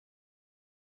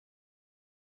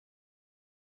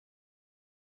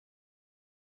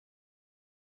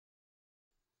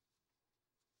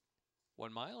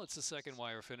1 mile, it's the second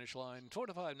wire finish line.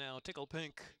 25 now, Tickle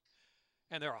Pink,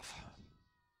 and they're off.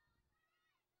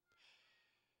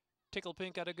 Tickle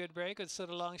Pink got a good break. It's a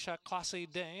long shot, Classy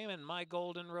Dame, and My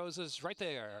Golden Roses right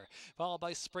there. Followed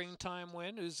by Springtime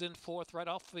Wind, who's in fourth right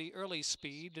off the early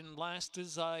speed. And last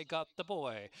is I Got the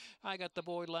Boy. I Got the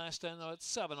Boy last and at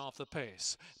 7 off the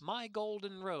pace. My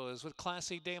Golden Rose with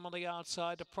Classy Dame on the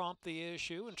outside to prompt the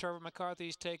issue. And Trevor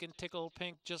McCarthy's taken Tickle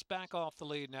Pink just back off the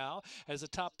lead now as the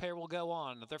top pair will go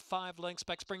on. They're 5 lengths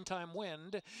back, Springtime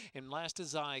Wind. And last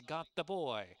is I Got the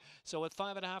Boy. So with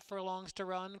 5.5 furlongs to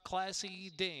run, Classy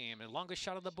Dame. The longest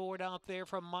shot of the board out there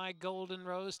from My Golden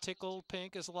Rose. Tickle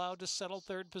Pink is allowed to settle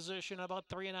third position, about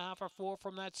 3.5 or 4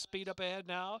 from that speed up ahead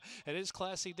now. It is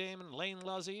Classy Dame and Lane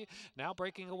Luzzy now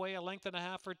breaking away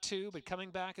 1.5 or 2, but coming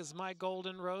back is My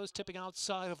Golden Rose, tipping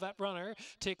outside of that runner.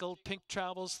 Tickle Pink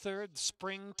travels third.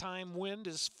 Springtime Wind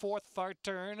is fourth far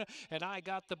turn, and I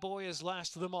Got the Boy is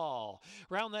last of them all.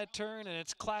 Round that turn, and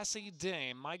it's Classy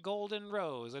Dame, My Golden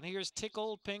Rose, and here's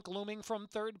Tickle Pink looming from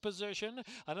third position.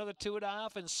 Another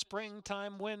 2.5, and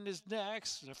Springtime Wind is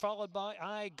next, followed by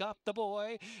I Got the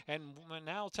Boy, and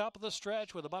now top of the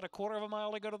stretch with about 1/4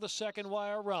 mile to go to the second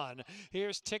wire run.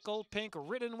 Here's Tickle Pink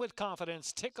ridden with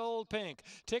confidence. Tickle Pink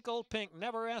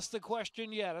never asked the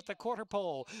question yet at the quarter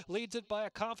pole. Leads it by a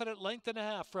confident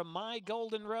 1.5 from My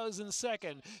Golden Rose in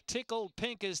second. Tickle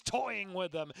Pink is toying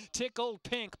with them. Tickle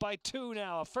Pink by 2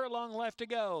 now, a furlong left to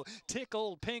go.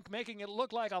 Tickle Pink making it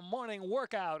look like a morning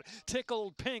workout.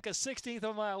 Tickle Pink, a 1/16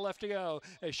 of a mile left to go.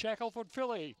 A Shackleford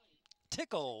filly.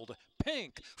 Tickled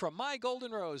Pink from My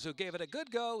Golden Rose, who gave it a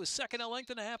good go, second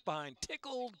 1.5 lengths behind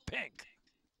Tickled Pink.